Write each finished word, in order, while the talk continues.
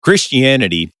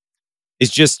Christianity is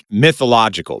just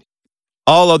mythological.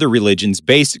 All other religions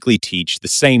basically teach the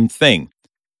same thing.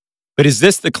 But is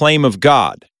this the claim of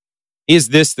God? Is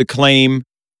this the claim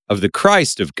of the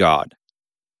Christ of God?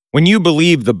 When you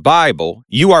believe the Bible,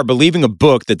 you are believing a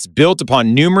book that's built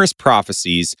upon numerous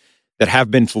prophecies that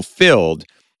have been fulfilled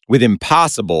with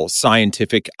impossible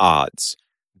scientific odds.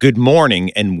 Good morning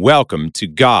and welcome to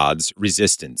God's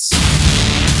Resistance.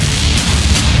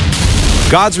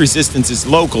 God's Resistance is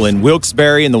local in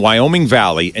Wilkes-Barre in the Wyoming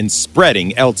Valley and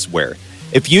spreading elsewhere.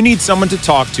 If you need someone to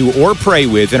talk to or pray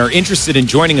with and are interested in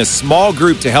joining a small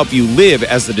group to help you live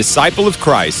as a disciple of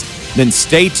Christ, then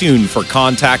stay tuned for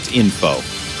contact info.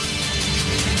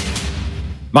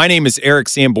 My name is Eric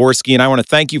Samborski, and I want to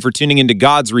thank you for tuning into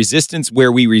God's Resistance,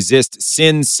 where we resist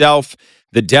sin, self,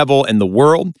 the devil, and the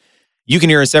world. You can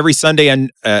hear us every Sunday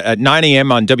at 9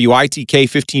 a.m. on WITK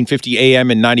 1550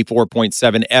 AM and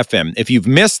 94.7 FM. If you've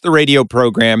missed the radio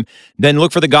program, then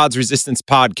look for the God's Resistance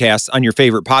podcast on your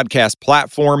favorite podcast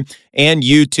platform and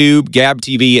YouTube, Gab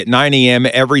TV at 9 a.m.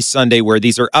 every Sunday, where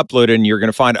these are uploaded, and you're going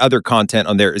to find other content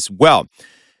on there as well.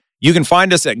 You can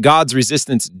find us at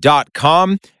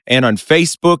godsresistance.com and on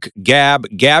Facebook, Gab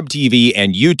TV,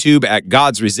 and YouTube at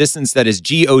God's Resistance. That is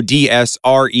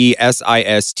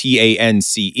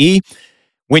GODSRESISTANCE.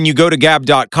 When you go to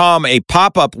gab.com, a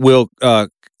pop-up will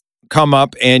come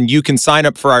up, and you can sign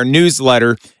up for our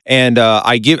newsletter. And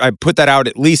I put that out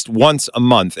at least once a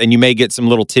month, and you may get some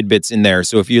little tidbits in there.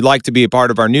 So if you'd like to be a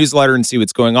part of our newsletter and see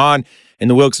what's going on in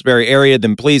the Wilkes-Barre area,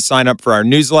 then please sign up for our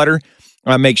newsletter.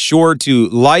 Make sure to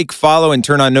like, follow, and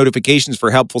turn on notifications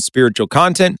for helpful spiritual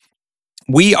content.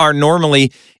 We are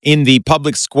normally in the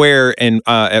public square in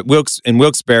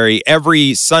Wilkes-Barre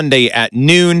every Sunday at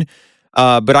noon.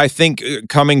 But I think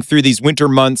coming through these winter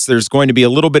months, there's going to be a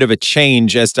little bit of a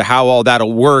change as to how all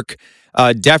that'll work.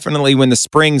 Definitely when the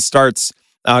spring starts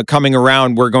coming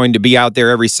around, we're going to be out there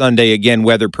every Sunday again,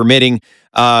 weather permitting.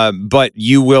 But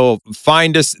you will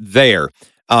find us there.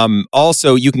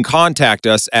 Also, you can contact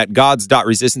us at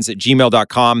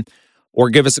gods.resistance@gmail.com or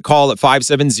give us a call at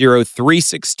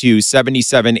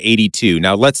 570-362-7782.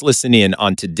 Now, let's listen in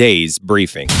on today's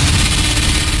briefing.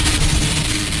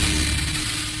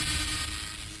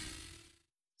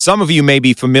 Some of you may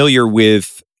be familiar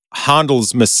with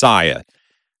Handel's Messiah.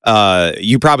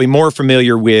 You're probably more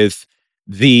familiar with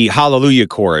the Hallelujah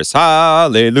chorus.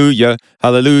 Hallelujah,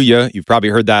 hallelujah. You've probably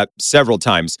heard that several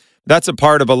times. That's a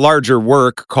part of a larger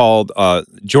work called,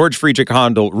 George Friedrich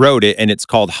Handel wrote it, and it's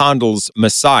called Handel's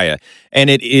Messiah. And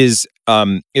it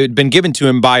had been given to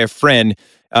him by a friend.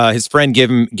 His friend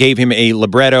gave him a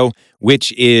libretto,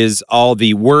 which is all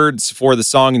the words for the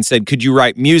song, and said, could you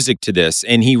write music to this?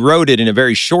 And he wrote it in a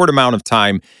very short amount of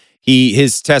time.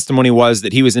 His testimony was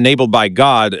that he was enabled by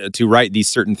God to write these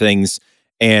certain things,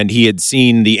 and he had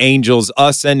seen the angels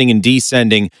ascending and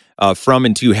descending from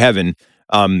and to heaven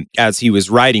as he was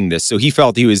writing this. So he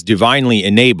felt he was divinely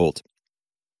enabled.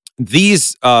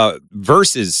 These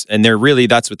verses, and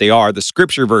that's what they are, the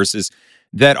scripture verses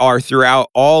that are throughout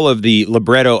all of the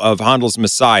libretto of Handel's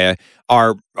Messiah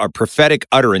are prophetic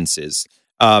utterances.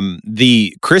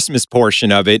 The Christmas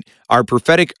portion of it are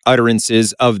prophetic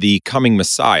utterances of the coming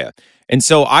Messiah. And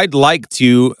so I'd like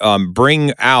to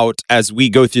bring out, as we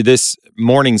go through this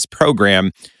morning's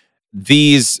program,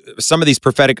 some of these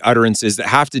prophetic utterances that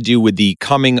have to do with the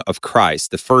coming of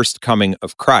Christ, the first coming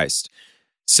of Christ.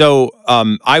 So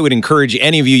I would encourage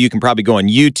any of you, you can probably go on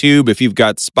YouTube if you've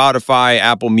got Spotify,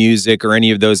 Apple Music, or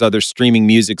any of those other streaming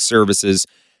music services.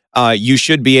 You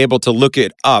should be able to look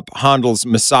it up, Handel's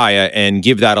Messiah, and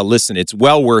give that a listen. It's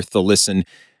well worth the listen.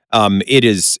 It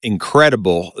is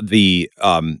incredible,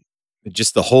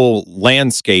 just the whole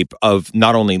landscape of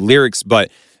not only lyrics, but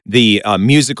the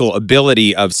musical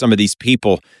ability of some of these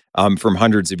people from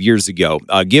hundreds of years ago.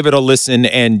 Give it a listen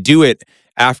and do it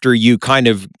after you kind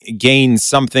of gain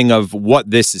something of what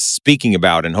this is speaking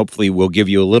about, and hopefully we'll give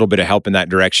you a little bit of help in that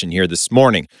direction here this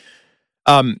morning.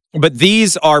 But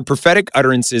these are prophetic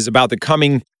utterances about the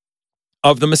coming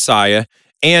of the Messiah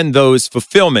and those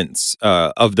fulfillments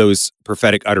of those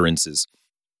prophetic utterances.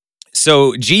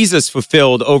 So Jesus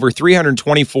fulfilled over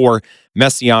 324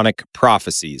 messianic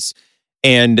prophecies.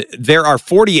 And there are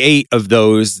 48 of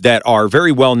those that are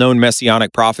very well-known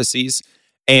messianic prophecies.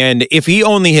 And if he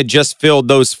only had just filled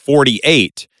those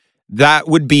 48, that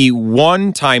would be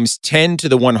 1 times 10 to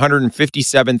the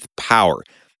 157th power.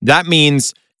 That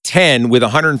means 10 with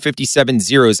 157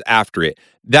 zeros after it.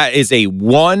 That is a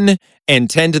 1 and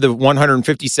 10 to the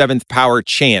 157th power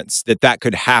chance that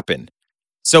could happen.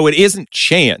 So it isn't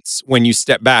chance when you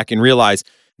step back and realize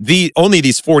only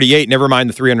these 48, never mind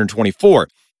the 324,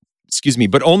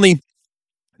 but only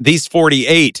these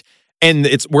 48, and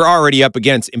we're already up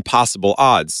against impossible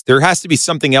odds. There has to be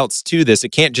something else to this. It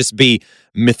can't just be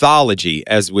mythology,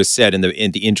 as was said in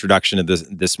the introduction of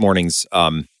this morning's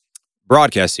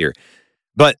broadcast here.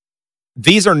 But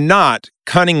these are not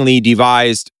cunningly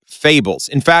devised fables.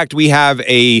 In fact, we have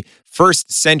a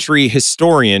first century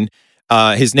historian.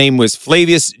 His name was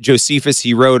Flavius Josephus.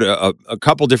 He wrote a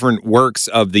couple different works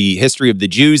of the history of the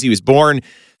Jews. He was born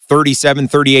 37,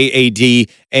 38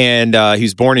 AD, and he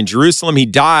was born in Jerusalem. He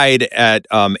died at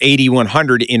AD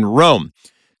 100 in Rome.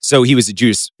 So he was a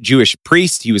Jewish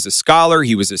priest. He was a scholar.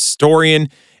 He was a historian.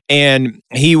 And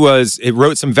he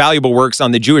wrote some valuable works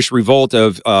on the Jewish revolt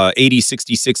of AD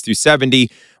 66 through 70,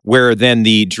 where then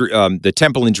the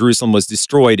temple in Jerusalem was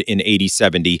destroyed in AD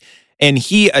 70. And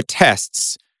he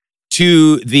attests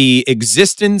to the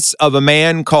existence of a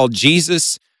man called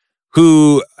Jesus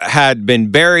who had been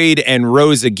buried and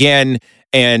rose again.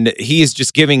 And he is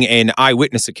just giving an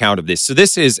eyewitness account of this. So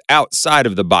this is outside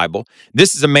of the Bible.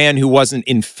 This is a man who wasn't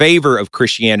in favor of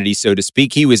Christianity, so to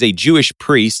speak. He was a Jewish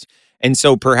priest, and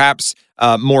so perhaps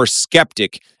more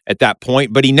skeptic at that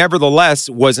point. But he nevertheless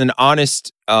was an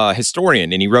honest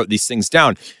historian, and he wrote these things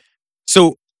down.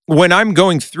 So when I'm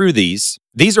going through these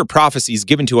are prophecies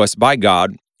given to us by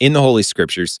God in the Holy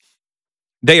Scriptures.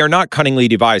 They are not cunningly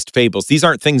devised fables. These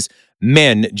aren't things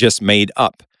men just made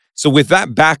up. So with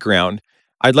that background,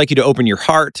 I'd like you to open your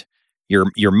heart,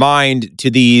 your mind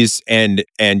to these and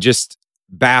just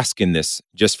bask in this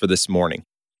just for this morning.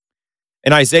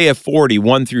 In Isaiah 40,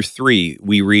 1 through 3,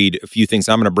 we read a few things.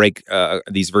 I'm going to break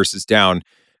these verses down.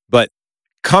 But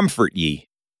comfort ye,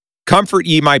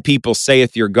 my people,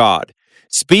 saith your God.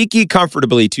 Speak ye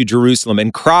comfortably to Jerusalem,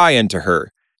 and cry unto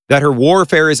her, that her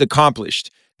warfare is accomplished,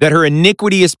 that her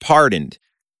iniquity is pardoned.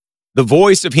 The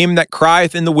voice of him that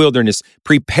crieth in the wilderness,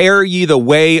 prepare ye the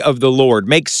way of the Lord,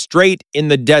 make straight in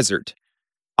the desert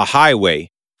a highway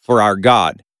for our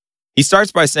God. He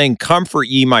starts by saying, comfort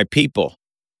ye my people.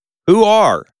 Who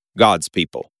are God's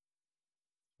people?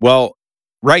 Well,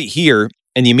 right here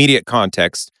in the immediate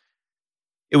context,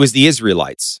 it was the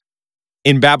Israelites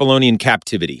in Babylonian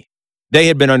captivity. They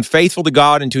had been unfaithful to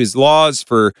God and to his laws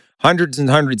for hundreds and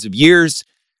hundreds of years.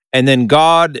 And then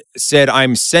God said,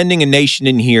 I'm sending a nation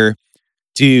in here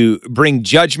to bring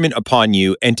judgment upon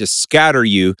you and to scatter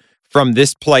you from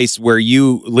this place where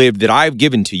you live that I've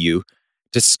given to you,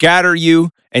 to scatter you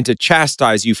and to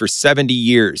chastise you for 70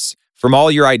 years from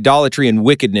all your idolatry and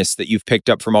wickedness that you've picked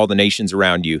up from all the nations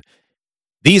around you.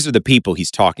 These are the people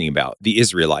he's talking about, the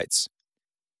Israelites.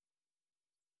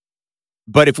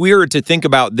 But if we were to think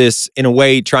about this in a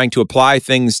way, trying to apply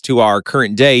things to our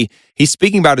current day, he's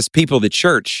speaking about his people, the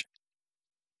church.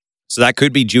 So that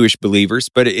could be Jewish believers,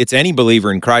 but it's any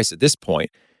believer in Christ at this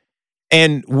point.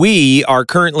 And we are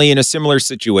currently in a similar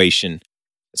situation,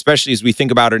 especially as we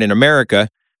think about it in America.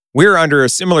 We're under a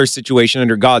similar situation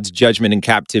under God's judgment and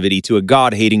captivity to a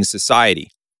God-hating society.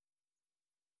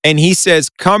 And he says,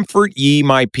 comfort ye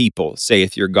my people,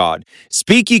 saith your God.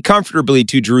 Speak ye comfortably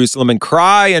to Jerusalem, and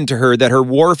cry unto her that her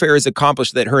warfare is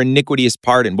accomplished, that her iniquity is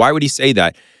pardoned. Why would he say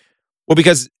that? Well,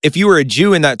 because if you were a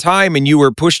Jew in that time and you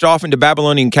were pushed off into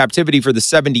Babylonian captivity for the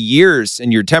 70 years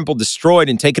and your temple destroyed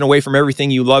and taken away from everything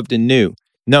you loved and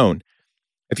known,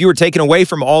 if you were taken away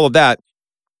from all of that,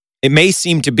 it may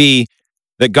seem to be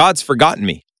that God's forgotten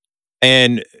me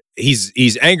and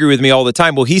he's angry with me all the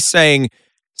time. Well, he's saying,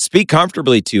 speak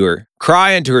comfortably to her,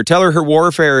 cry unto her, tell her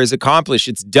warfare is accomplished,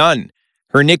 it's done,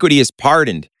 her iniquity is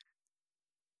pardoned.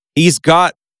 He's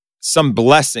got some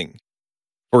blessing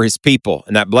for his people,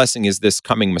 and that blessing is this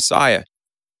coming Messiah.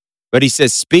 But he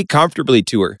says, speak comfortably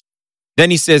to her. Then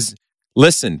he says,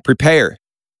 listen, prepare.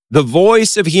 The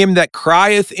voice of him that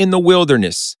crieth in the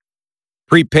wilderness,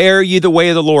 prepare ye the way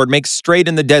of the Lord, make straight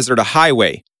in the desert a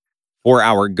highway for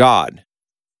our God.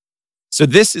 So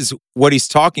this is what he's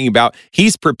talking about.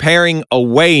 He's preparing a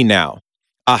way now,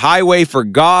 a highway for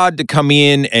God to come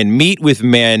in and meet with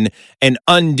men and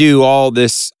undo all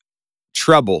this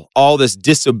trouble, all this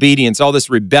disobedience, all this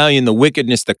rebellion, the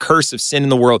wickedness, the curse of sin in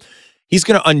the world. He's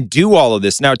going to undo all of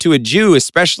this. Now, to a Jew,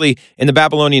 especially in the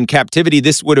Babylonian captivity,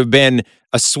 this would have been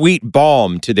a sweet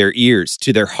balm to their ears,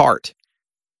 to their heart.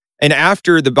 And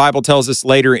after, the Bible tells us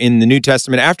later in the New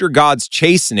Testament, after God's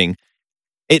chastening,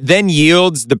 it then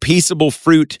yields the peaceable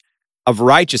fruit of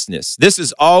righteousness. This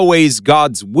is always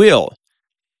God's will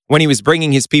when he was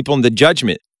bringing his people into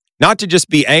judgment, not to just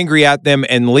be angry at them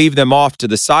and leave them off to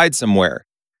the side somewhere.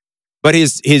 But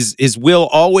his will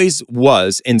always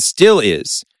was and still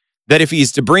is that if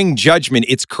he's to bring judgment,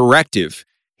 it's corrective.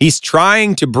 He's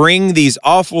trying to bring these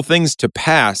awful things to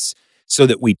pass so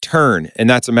that we turn. And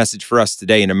that's a message for us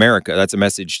today in America. That's a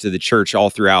message to the church all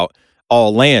throughout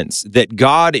all lands, that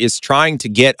God is trying to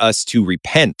get us to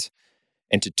repent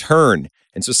and to turn.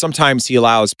 And so sometimes he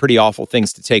allows pretty awful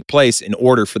things to take place in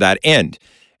order for that end.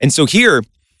 And so here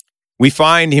we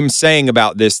find him saying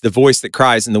about this, the voice that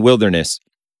cries in the wilderness.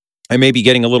 I may be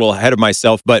getting a little ahead of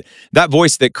myself, but that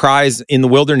voice that cries in the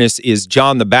wilderness is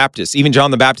John the Baptist. Even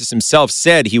John the Baptist himself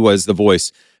said he was the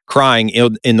voice crying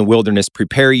in the wilderness,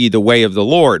 prepare ye the way of the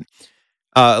Lord.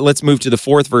 Let's move to the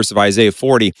 4th verse of Isaiah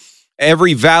 40.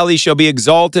 Every valley shall be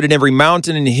exalted, and every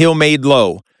mountain and hill made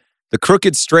low. The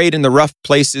crooked straight and the rough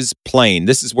places plain.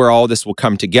 This is where all this will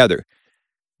come together.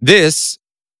 The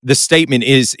statement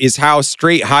is how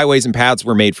straight highways and paths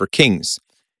were made for kings.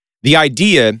 The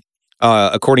idea,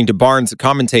 according to Barnes, the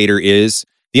commentator, is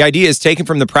taken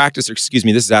from the practice, this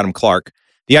is Adam Clark.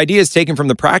 The idea is taken from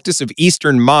the practice of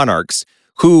Eastern monarchs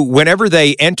who, whenever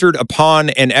they entered upon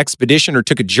an expedition or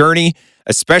took a journey,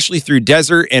 especially through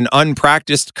desert and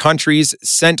unpracticed countries,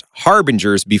 sent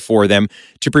harbingers before them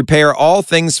to prepare all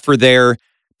things for their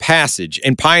passage,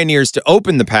 and pioneers to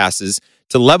open the passes,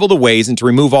 to level the ways, and to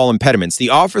remove all impediments. The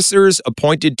officers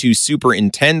appointed to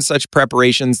superintend such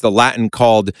preparations, the Latin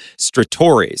called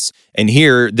stratores. And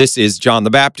here, this is John the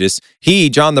Baptist. He,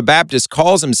 John the Baptist,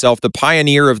 calls himself the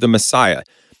pioneer of the Messiah,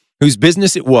 whose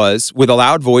business it was, with a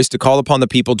loud voice, to call upon the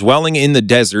people dwelling in the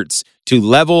deserts to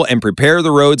level and prepare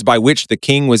the roads by which the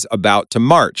king was about to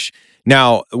march.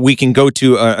 Now, we can go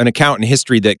to an account in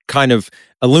history that kind of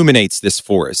illuminates this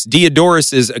for us.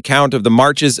 Diodorus's account of the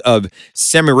marches of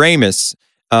Semiramis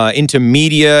into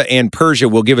Media and Persia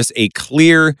will give us a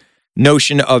clear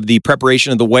notion of the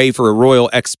preparation of the way for a royal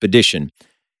expedition.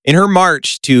 In her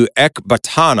march to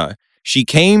Ecbatana, she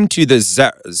came to the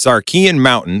Zarkian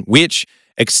mountain, which,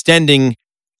 extending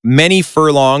many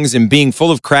furlongs and being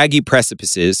full of craggy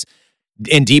precipices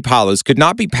and deep hollows, could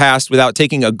not be passed without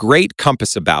taking a great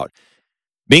compass about.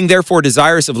 Being therefore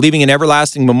desirous of leaving an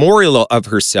everlasting memorial of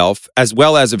herself, as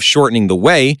well as of shortening the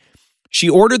way, she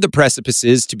ordered the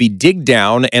precipices to be digged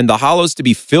down and the hollows to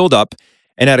be filled up,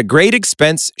 and at a great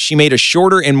expense she made a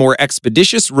shorter and more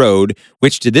expeditious road,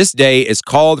 which to this day is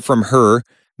called from her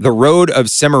the road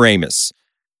of Semiramis.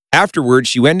 Afterward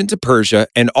she went into Persia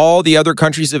and all the other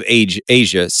countries of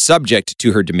Asia subject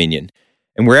to her dominion.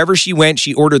 And wherever she went,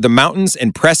 she ordered the mountains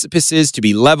and precipices to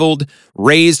be leveled,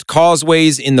 raised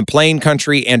causeways in the plain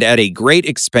country, and at a great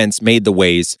expense made the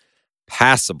ways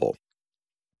passable.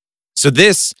 So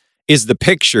this is the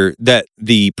picture that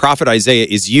the prophet Isaiah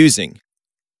is using.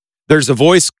 There's a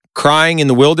voice crying in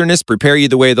the wilderness, prepare ye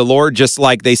the way of the Lord, just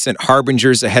like they sent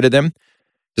harbingers ahead of them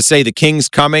to say the king's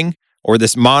coming, or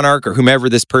this monarch, or whomever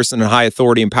this person in high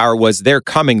authority and power was, they're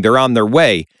coming, they're on their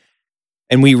way.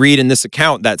 And we read in this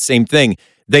account that same thing.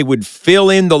 They would fill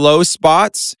in the low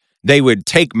spots, they would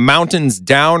take mountains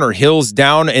down or hills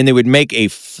down, and they would make a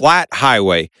flat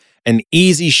highway, an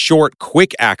easy, short,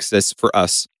 quick access for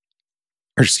us,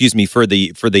 for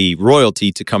the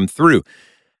royalty to come through.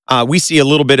 We see a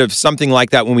little bit of something like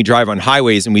that when we drive on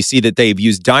highways, and we see that they've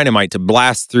used dynamite to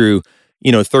blast through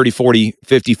 30, 40,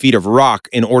 50 feet of rock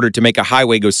in order to make a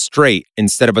highway go straight,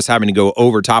 instead of us having to go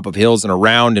over top of hills and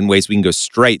around in ways we can go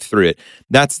straight through it.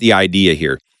 That's the idea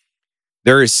here.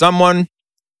 There is someone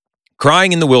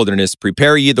crying in the wilderness,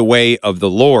 prepare ye the way of the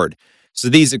Lord. So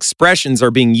these expressions are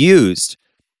being used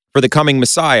for the coming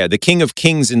Messiah, the King of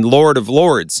Kings and Lord of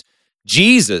Lords.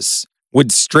 Jesus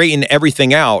would straighten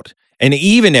everything out and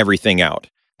even everything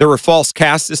out. There were false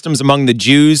caste systems among the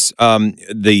Jews,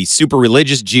 the super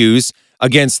religious Jews,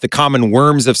 against the common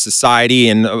worms of society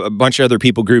and a bunch of other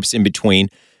people groups in between.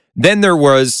 Then there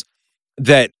was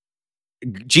that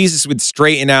Jesus would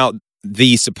straighten out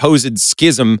the supposed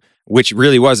schism, which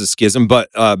really was a schism, but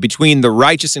between the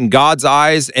righteous in God's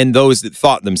eyes and those that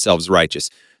thought themselves righteous.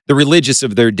 The religious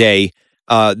of their day,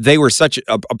 they were such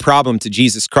a problem to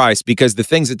Jesus Christ because the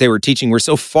things that they were teaching were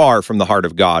so far from the heart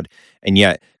of God, and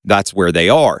yet that's where they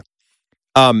are.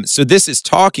 So this is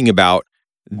talking about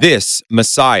this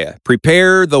Messiah.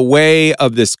 Prepare the way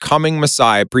of this coming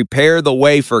Messiah. Prepare the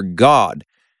way for God.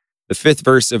 The 5th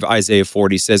verse of Isaiah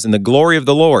 40 says, and the glory of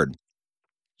the Lord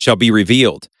shall be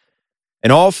revealed,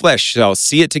 and all flesh shall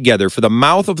see it together, for the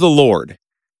mouth of the Lord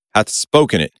hath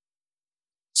spoken it.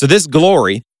 So this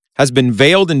glory has been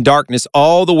veiled in darkness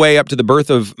all the way up to the birth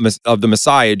of the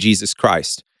Messiah, Jesus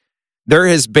Christ. There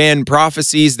has been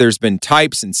prophecies, there's been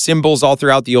types and symbols all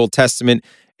throughout the Old Testament,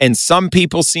 and some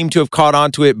people seem to have caught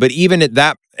on to it, but even at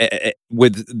that,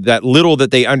 with that little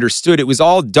that they understood, it was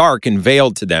all dark and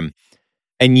veiled to them.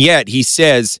 And yet he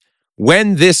says,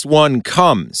 when this one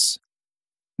comes,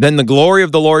 then the glory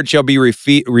of the Lord shall be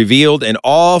revealed, and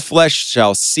all flesh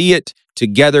shall see it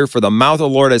together, for the mouth of the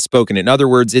Lord has spoken. In other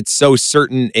words, it's so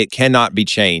certain it cannot be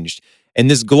changed. And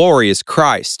this glory is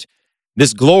Christ.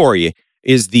 This glory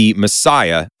is the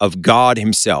Messiah of God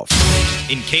himself.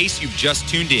 In case you've just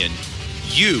tuned in,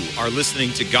 you are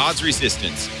listening to God's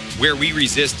Resistance, where we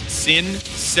resist sin,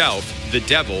 self, the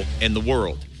devil, and the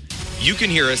world. You can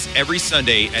hear us every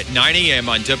Sunday at 9 a.m.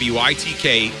 on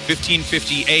WITK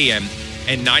 1550 AM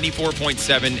and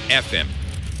 94.7 FM.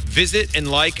 Visit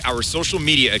and like our social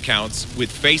media accounts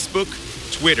with Facebook,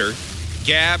 Twitter,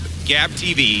 Gab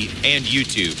TV, and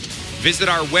YouTube. Visit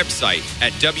our website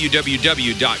at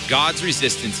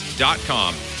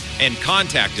www.godsresistance.com and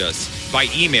contact us by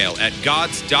email at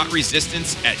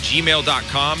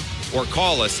gods.resistance@gmail.com or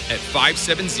call us at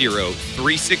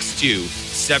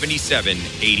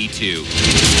 570-362-7782.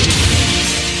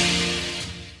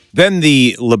 Then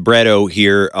the libretto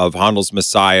here of Handel's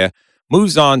Messiah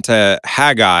moves on to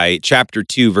Haggai chapter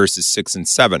 2, verses 6 and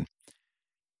 7,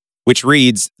 which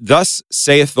reads, "Thus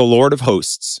saith the Lord of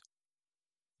hosts,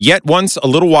 yet once a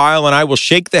little while, and I will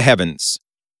shake the heavens,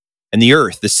 and the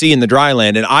earth, the sea, and the dry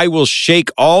land, and I will shake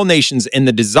all nations, and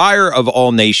the desire of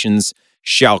all nations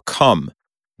shall come.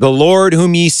 The Lord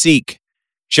whom ye seek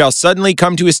shall suddenly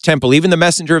come to his temple, even the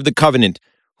messenger of the covenant,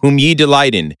 whom ye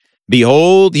delight in.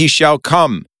 Behold, he shall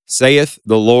come, saith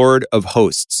the Lord of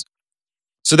hosts."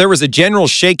 So there was a general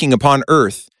shaking upon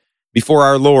earth before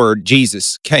our Lord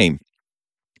Jesus came.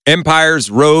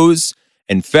 Empires rose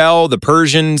and fell. The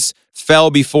Persians fell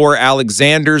before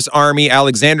Alexander's army.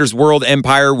 Alexander's world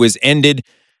empire was ended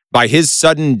by his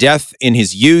sudden death in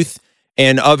his youth,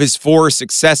 and of his four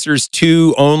successors,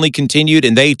 two only continued,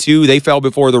 and they fell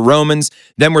before the Romans.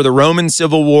 Then were the Roman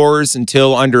civil wars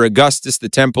until under Augustus the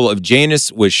temple of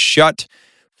Janus was shut.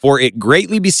 For it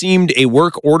greatly beseemed a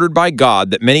work ordered by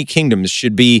God that many kingdoms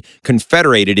should be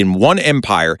confederated in one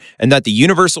empire, and that the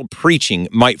universal preaching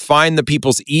might find the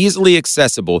peoples easily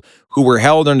accessible who were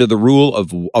held under the rule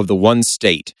of the one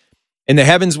state. In the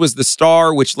heavens was the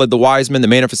star which led the wise men, the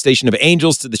manifestation of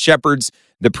angels to the shepherds,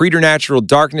 the preternatural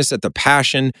darkness at the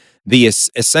passion, the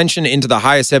ascension into the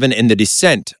highest heaven, and the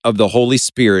descent of the Holy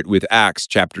Spirit with Acts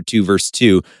chapter 2, verse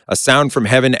 2, a sound from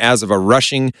heaven as of a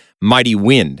rushing mighty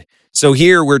wind. So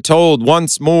here we're told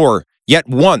once more, yet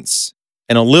once,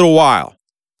 in a little while,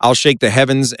 I'll shake the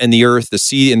heavens and the earth, the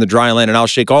sea and the dry land, and I'll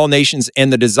shake all nations,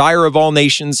 and the desire of all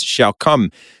nations shall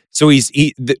come. So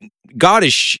God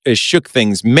has shook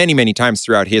things many, many times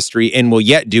throughout history and will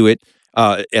yet do it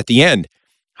at the end.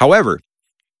 However,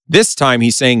 this time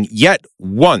he's saying yet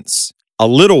once, a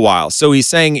little while. So he's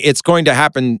saying it's going to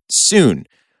happen soon.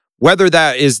 Whether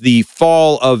that is the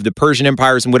fall of the Persian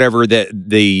empires and whatever that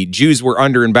the Jews were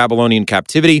under in Babylonian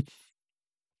captivity,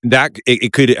 that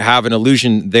it could have an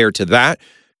allusion there to that.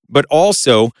 But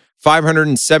also,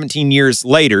 517 years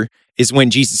later is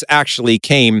when Jesus actually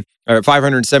came, or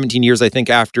 517 years, I think,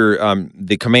 after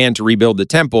the command to rebuild the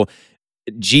temple.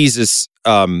 Jesus,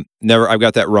 I've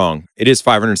got that wrong. It is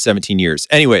 517 years.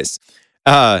 Anyways,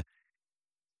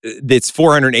 it's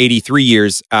 483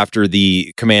 years after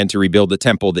the command to rebuild the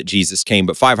temple that Jesus came,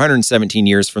 but 517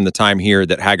 years from the time here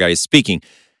that Haggai is speaking.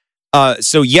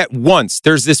 So yet once,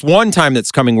 there's this one time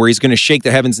that's coming where he's going to shake the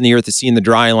heavens and the earth, the sea and the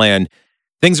dry land.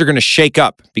 Things are going to shake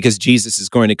up because Jesus is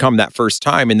going to come that first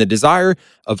time, and the desire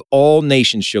of all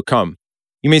nations shall come.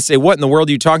 You may say, what in the world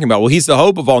are you talking about? Well, he's the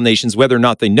hope of all nations, whether or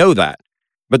not they know that.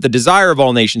 But the desire of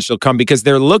all nations shall come because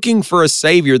they're looking for a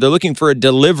savior. They're looking for a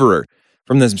deliverer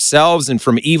from themselves and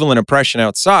from evil and oppression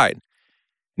outside. And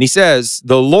he says,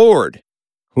 the Lord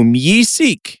whom ye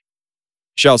seek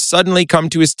shall suddenly come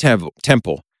to his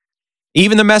temple,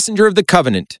 even the messenger of the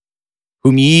covenant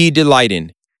whom ye delight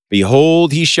in.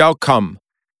 Behold, he shall come,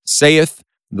 saith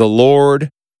the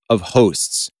Lord of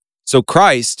hosts. So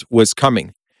Christ was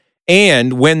coming.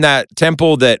 And when that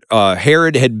temple that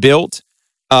Herod had built,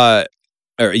 the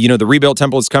rebuilt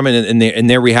temple is coming, and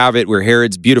there we have it, where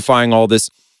Herod's beautifying all this.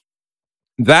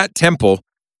 That temple,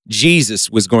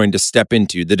 Jesus was going to step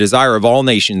into. The desire of all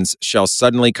nations shall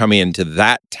suddenly come into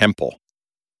that temple,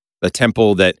 the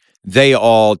temple that they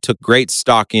all took great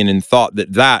stock in and thought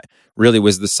that really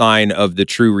was the sign of the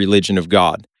true religion of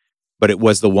God. But it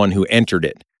was the one who entered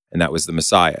it, and that was the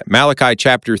Messiah. Malachi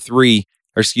chapter 3,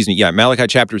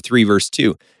 verse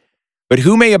 2. But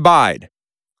who may abide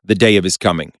the day of his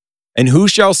coming? And who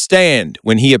shall stand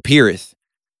when he appeareth?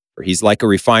 For he's like a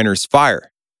refiner's fire.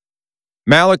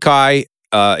 Malachi,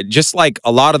 just like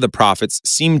a lot of the prophets,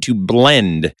 seem to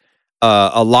blend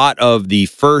a lot of the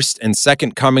first and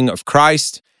second coming of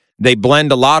Christ. They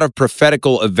blend a lot of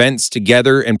prophetical events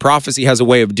together, and prophecy has a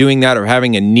way of doing that, of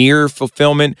having a near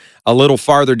fulfillment, a little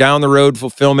farther down the road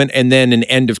fulfillment, and then an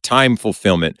end of time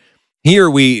fulfillment. Here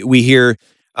we hear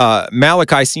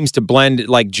Malachi seems to blend,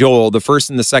 like Joel, the first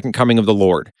and the second coming of the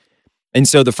Lord. And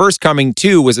so the first coming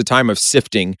too was a time of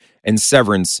sifting and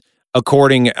severance,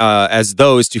 according as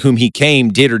those to whom he came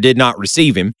did or did not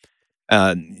receive him.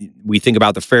 We think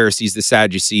about the Pharisees, the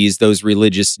Sadducees, those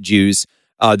religious Jews.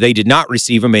 They did not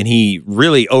receive him, and he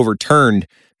really overturned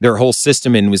their whole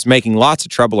system and was making lots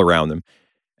of trouble around them.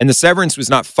 And the severance was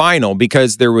not final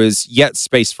because there was yet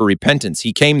space for repentance.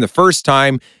 He came the first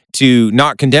time to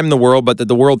not condemn the world, but that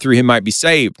the world through him might be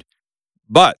saved.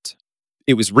 But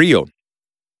it was real.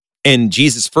 And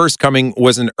Jesus' first coming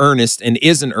was an earnest and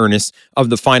is an earnest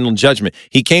of the final judgment.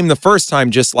 He came the first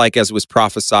time just like as was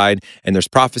prophesied, and there's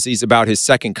prophecies about his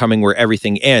second coming where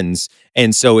everything ends.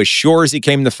 And so as sure as he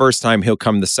came the first time, he'll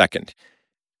come the second.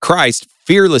 Christ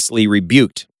fearlessly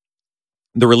rebuked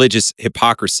the religious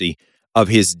hypocrisy of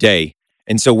his day.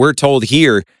 And so we're told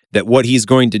here that what he's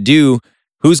going to do,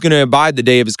 who's going to abide the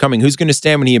day of his coming? Who's going to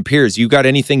stand when he appears? You got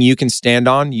anything you can stand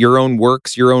on? Your own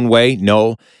works, your own way?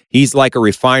 No. He's like a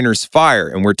refiner's fire.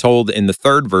 And we're told in the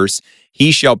 3rd verse,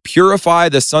 he shall purify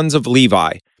the sons of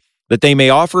Levi, that they may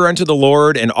offer unto the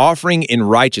Lord an offering in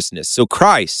righteousness. So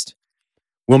Christ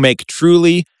will make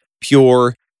truly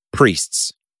pure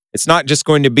priests. It's not just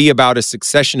going to be about a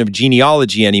succession of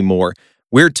genealogy anymore.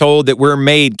 We're told that we're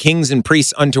made kings and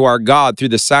priests unto our God through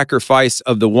the sacrifice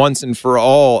of the once and for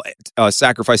all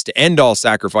sacrifice to end all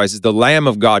sacrifices, the Lamb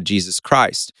of God, Jesus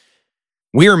Christ.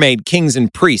 We are made kings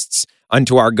and priests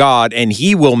unto our God, and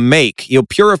he'll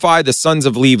purify the sons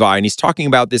of Levi. And he's talking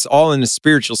about this all in a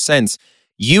spiritual sense.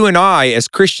 You and I, as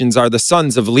Christians, are the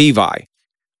sons of Levi.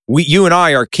 You and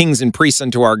I are kings and priests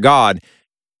unto our God,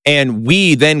 and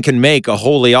we then can make a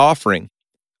holy offering.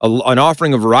 An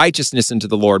offering of righteousness unto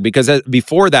the Lord, because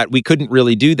before that, we couldn't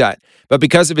really do that. But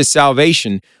because of his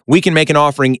salvation, we can make an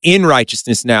offering in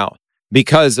righteousness now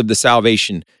because of the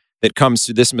salvation that comes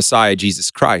through this Messiah, Jesus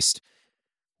Christ.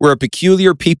 We're a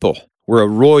peculiar people. We're a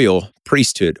royal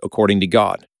priesthood according to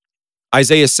God.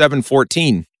 Isaiah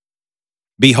 7:14.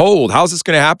 Behold, how's this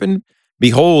going to happen?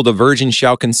 Behold, a virgin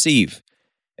shall conceive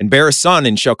and bear a son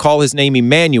and shall call his name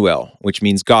Emmanuel, which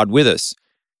means God with us.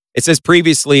 It says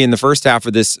previously in the first half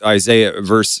of this Isaiah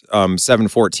verse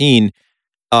 7:14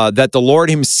 that the Lord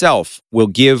himself will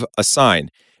give a sign.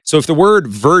 So if the word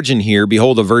virgin here,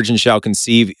 behold, a virgin shall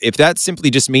conceive, if that simply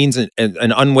just means an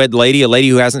unwed lady, a lady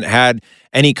who hasn't had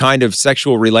any kind of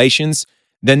sexual relations,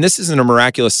 then this isn't a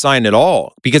miraculous sign at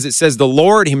all, because it says the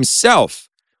Lord himself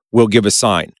will give a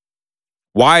sign.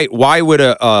 Why would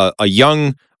a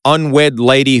young unwed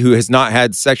lady who has not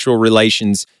had sexual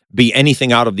relations be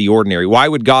anything out of the ordinary? Why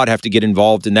would God have to get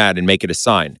involved in that and make it a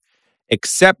sign?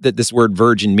 Except that this word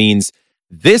virgin means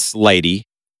this lady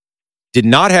did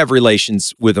not have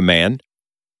relations with a man.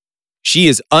 She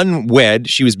is unwed.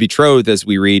 She was betrothed, as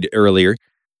we read earlier,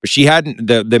 but she hadn't,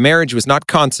 the marriage was not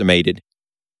consummated,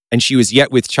 and she was yet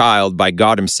with child by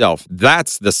God himself.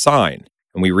 That's the sign.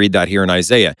 And we read that here in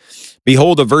Isaiah.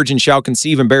 Behold, a virgin shall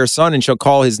conceive and bear a son and shall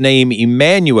call his name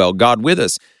Emmanuel, God with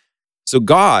us. So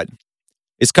God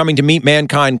is coming to meet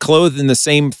mankind clothed in the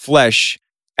same flesh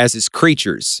as his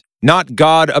creatures. Not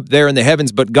God up there in the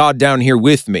heavens, but God down here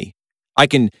with me. I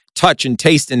can touch and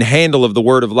taste and handle of the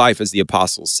word of life, as the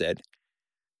apostles said.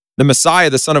 The Messiah,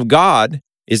 the Son of God,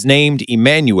 is named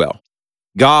Emmanuel,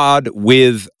 God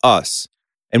with us.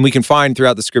 And we can find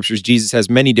throughout the scriptures, Jesus has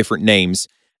many different names.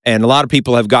 And a lot of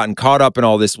people have gotten caught up in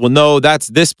all this. Well, no, that's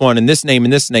this one and this name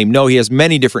and this name. No, he has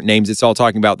many different names. It's all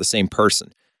talking about the same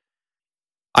person.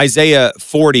 Isaiah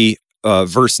 40,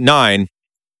 verse 9,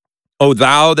 O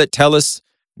thou that tellest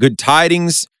good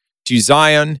tidings to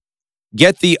Zion,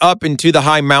 get thee up into the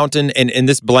high mountain, and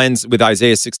this blends with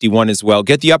Isaiah 61 as well.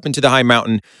 Get thee up into the high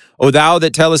mountain, O thou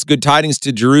that tellest good tidings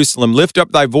to Jerusalem, lift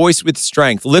up thy voice with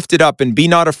strength, lift it up and be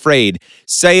not afraid.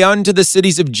 Say unto the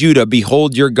cities of Judah,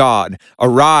 behold your God.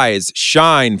 Arise,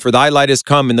 shine, for thy light is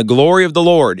come, and the glory of the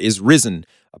Lord is risen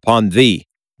upon thee.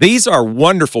 These are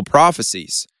wonderful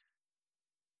prophecies.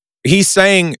 He's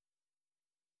saying,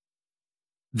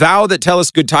 thou that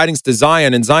tellest good tidings to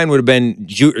Zion, and Zion would have been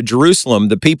Jerusalem,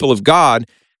 the people of God,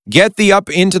 get thee up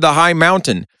into the high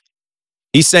mountain.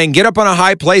 He's saying, get up on a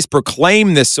high place,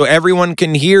 proclaim this so everyone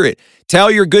can hear it.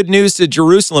 Tell your good news to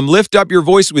Jerusalem. Lift up your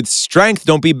voice with strength.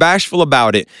 Don't be bashful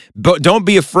about it. But don't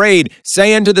be afraid.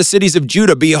 Say unto the cities of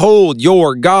Judah, behold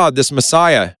your God, this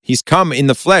Messiah. He's come in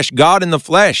the flesh, God in the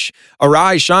flesh.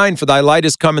 Arise, shine, for thy light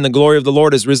is come, and the glory of the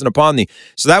Lord is risen upon thee.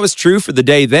 So that was true for the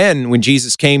day then when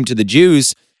Jesus came to the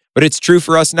Jews, but it's true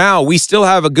for us now. We still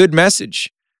have a good message.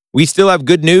 We still have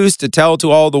good news to tell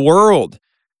to all the world.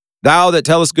 Thou that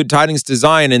tellest good tidings to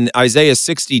Zion, in Isaiah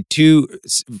 62,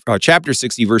 chapter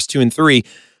 60, verse 2 and 3,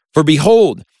 for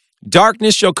behold,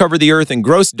 Darkness shall cover the earth, and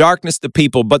gross darkness the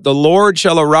people, but the Lord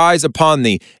shall arise upon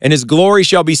thee, and his glory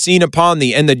shall be seen upon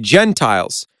thee, and the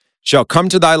Gentiles shall come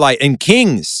to thy light, and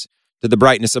kings to the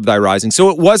brightness of thy rising. So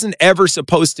it wasn't ever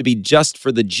supposed to be just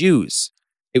for the Jews.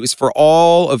 It was for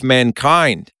all of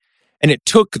mankind. And it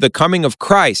took the coming of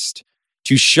Christ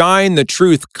to shine the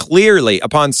truth clearly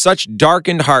upon such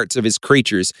darkened hearts of his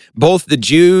creatures, both the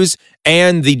Jews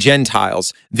and the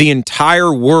Gentiles, the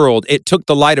entire world. It took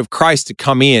the light of Christ to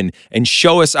come in and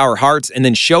show us our hearts, and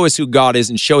then show us who God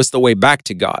is and show us the way back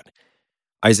to God.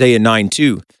 Isaiah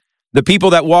 9:2. The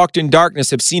people that walked in darkness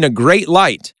have seen a great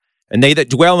light, and they that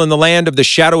dwell in the land of the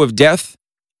shadow of death,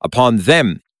 upon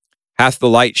them hath the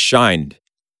light shined.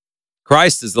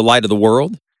 Christ is the light of the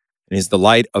world and is the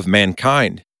light of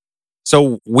mankind.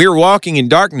 So we're walking in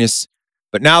darkness,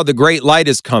 but now the great light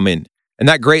has come in, and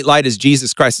that great light is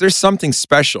Jesus Christ. There's something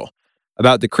special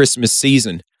about the Christmas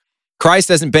season. Christ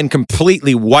hasn't been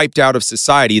completely wiped out of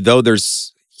society, though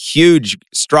there's huge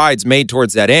strides made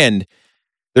towards that end.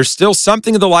 There's still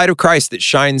something of the light of Christ that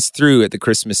shines through at the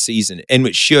Christmas season, and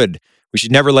it should. We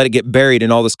should never let it get buried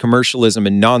in all this commercialism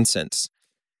and nonsense.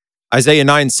 Isaiah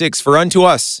 9:6, for unto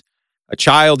us a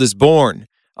child is born,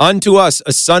 unto us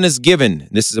a son is given.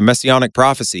 This is a messianic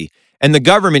prophecy. And the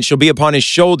government shall be upon his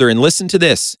shoulder. And listen to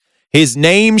this. His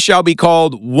name shall be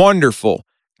called Wonderful,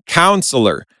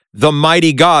 Counselor, the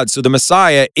Mighty God. So the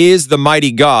Messiah is the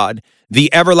Mighty God,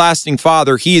 the Everlasting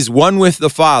Father. He is one with the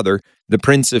Father, the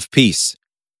Prince of Peace.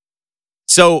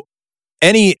 So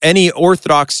any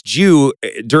Orthodox Jew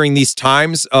during these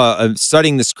times of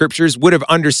studying the scriptures would have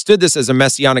understood this as a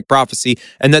messianic prophecy,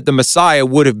 and that the Messiah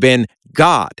would have been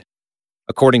God,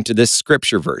 according to this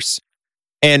scripture verse.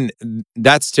 And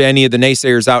that's to any of the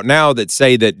naysayers out now that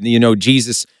say that,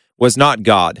 Jesus was not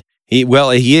God. He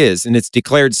is, and it's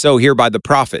declared so here by the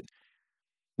prophet.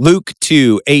 Luke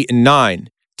 2:8-9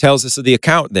 tells us of the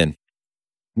account then.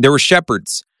 There were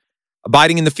shepherds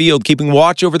abiding in the field, keeping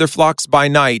watch over their flocks by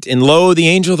night. And lo, the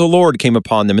angel of the Lord came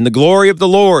upon them, and the glory of the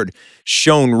Lord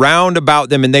shone round about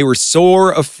them, and they were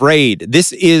sore afraid.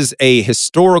 This is a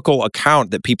historical account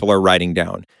that people are writing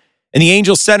down. And the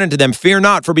angel said unto them, fear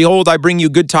not, for behold, I bring you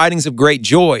good tidings of great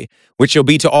joy, which shall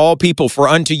be to all people. For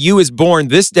unto you is born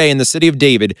this day in the city of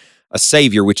David a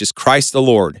Savior, which is Christ the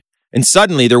Lord. And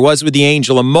suddenly there was with the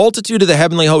angel a multitude of the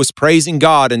heavenly host, praising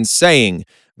God and saying,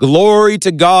 glory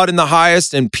to God in the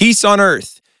highest, and peace on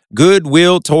earth,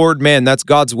 goodwill toward men. That's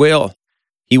God's will.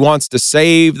 He wants to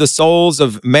save the souls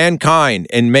of mankind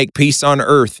and make peace on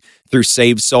earth through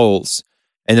saved souls.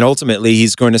 And then ultimately,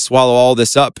 he's going to swallow all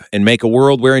this up and make a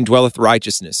world wherein dwelleth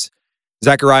righteousness.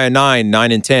 Zechariah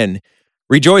 9:9-10.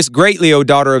 Rejoice greatly, O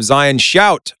daughter of Zion.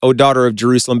 Shout, O daughter of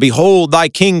Jerusalem. Behold, thy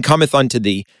king cometh unto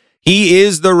thee. He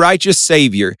is the righteous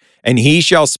Savior, and he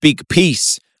shall speak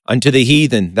peace unto the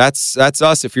heathen. That's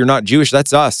us. If you're not Jewish,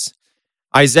 that's us.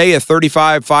 Isaiah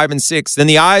 35:5-6. Then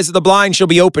the eyes of the blind shall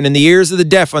be opened, and the ears of the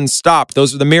deaf unstopped.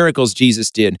 Those are the miracles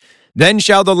Jesus did. Then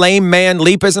shall the lame man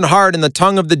leap as an hart, and the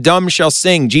tongue of the dumb shall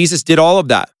sing. Jesus did all of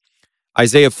that.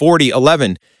 Isaiah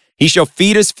 40:11. He shall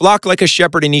feed his flock like a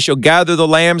shepherd, and he shall gather the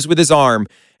lambs with his arm,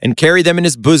 and carry them in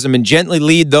his bosom, and gently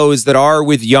lead those that are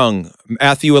with young.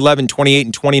 Matthew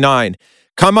 11:28-29.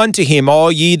 Come unto him,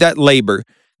 all ye that labor,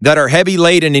 that are heavy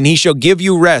laden, and he shall give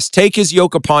you rest. Take his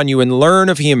yoke upon you, and learn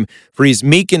of him, for he is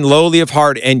meek and lowly of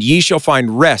heart, and ye shall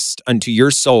find rest unto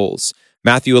your souls.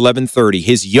 Matthew 11:30.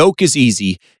 His yoke is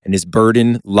easy, and his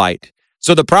burden light.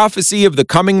 So the prophecy of the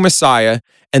coming Messiah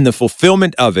and the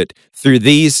fulfillment of it through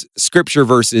these scripture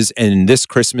verses and in this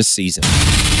Christmas season.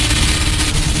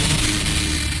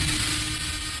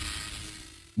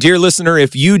 Dear listener,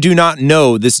 if you do not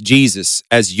know this Jesus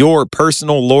as your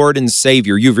personal Lord and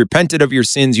Savior, you've repented of your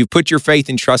sins, you've put your faith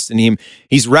and trust in him,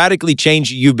 he's radically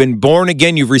changed you, you've been born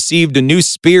again, you've received a new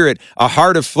spirit, a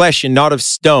heart of flesh and not of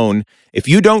stone. If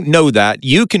you don't know that,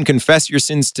 you can confess your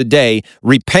sins today,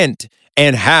 repent,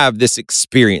 and have this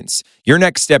experience. Your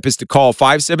next step is to call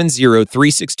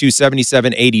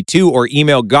 570-362-7782 or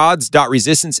email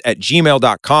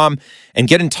gods.resistance@gmail.com and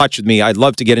get in touch with me. I'd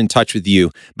love to get in touch with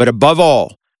you. But above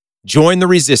all, join the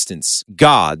resistance,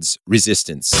 God's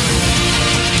resistance.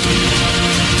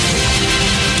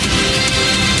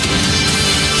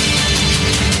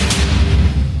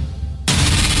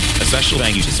 A special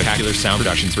thank you to Spectacular Sound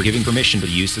Productions for giving permission for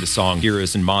the use of the song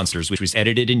Heroes and Monsters, which was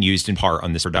edited and used in part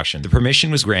on this production. The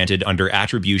permission was granted under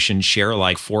Attribution Share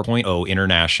Alike 4.0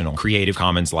 International Creative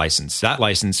Commons license. That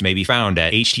license may be found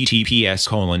at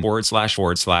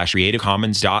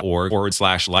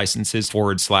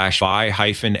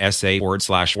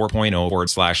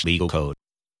https://creativecommons.org/licenses/by-SA/4.0/legal code.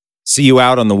 See you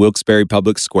out on the Wilkes-Barre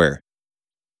Public Square.